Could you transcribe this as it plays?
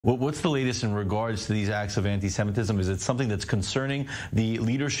What's the latest in regards to these acts of anti-Semitism? Is it something that's concerning the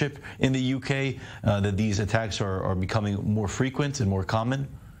leadership in the UK, that these attacks are becoming more frequent and more common?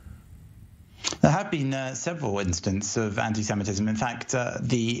 There have been several incidents of anti-Semitism. In fact,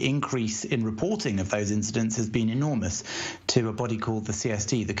 the increase in reporting of those incidents has been enormous to a body called the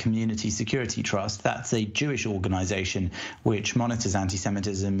CST, the Community Security Trust. That's a Jewish organization which monitors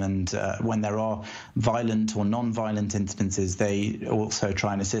anti-Semitism, and when there are violent or non-violent incidences, they also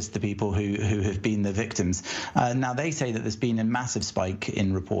try and assist the people who have been the victims. Now, they say that there's been a massive spike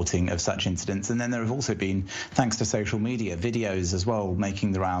in reporting of such incidents, and then there have also been, thanks to social media, videos as well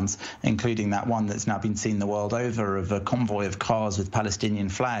making the rounds, including that one that's now been seen the world over of a convoy of cars with Palestinian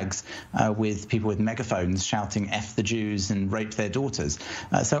flags, with people with megaphones shouting "F the Jews" and "rape their daughters."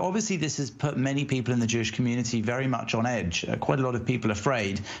 So obviously this has put many people in the Jewish community very much on edge, quite a lot of people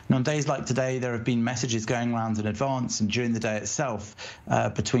afraid. And on days like today, there have been messages going around in advance and during the day itself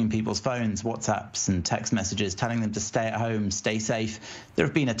between people's phones, WhatsApps and text messages telling them to stay at home, stay safe. There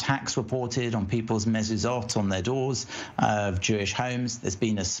have been attacks reported on people's mezuzot, on their doors of Jewish homes. There's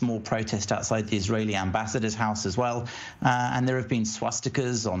been a small protest outside the Israeli ambassador's house as well. And there have been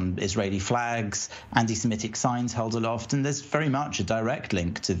swastikas on Israeli flags, anti-Semitic signs held aloft. And there's very much a direct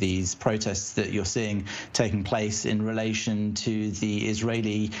link to these protests that you're seeing taking place in relation to the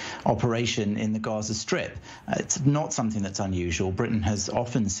Israeli operation in the Gaza Strip. It's not something that's unusual. Britain has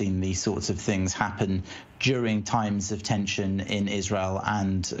often seen these sorts of things happen during times of tension in Israel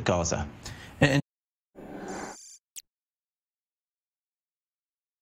and Gaza.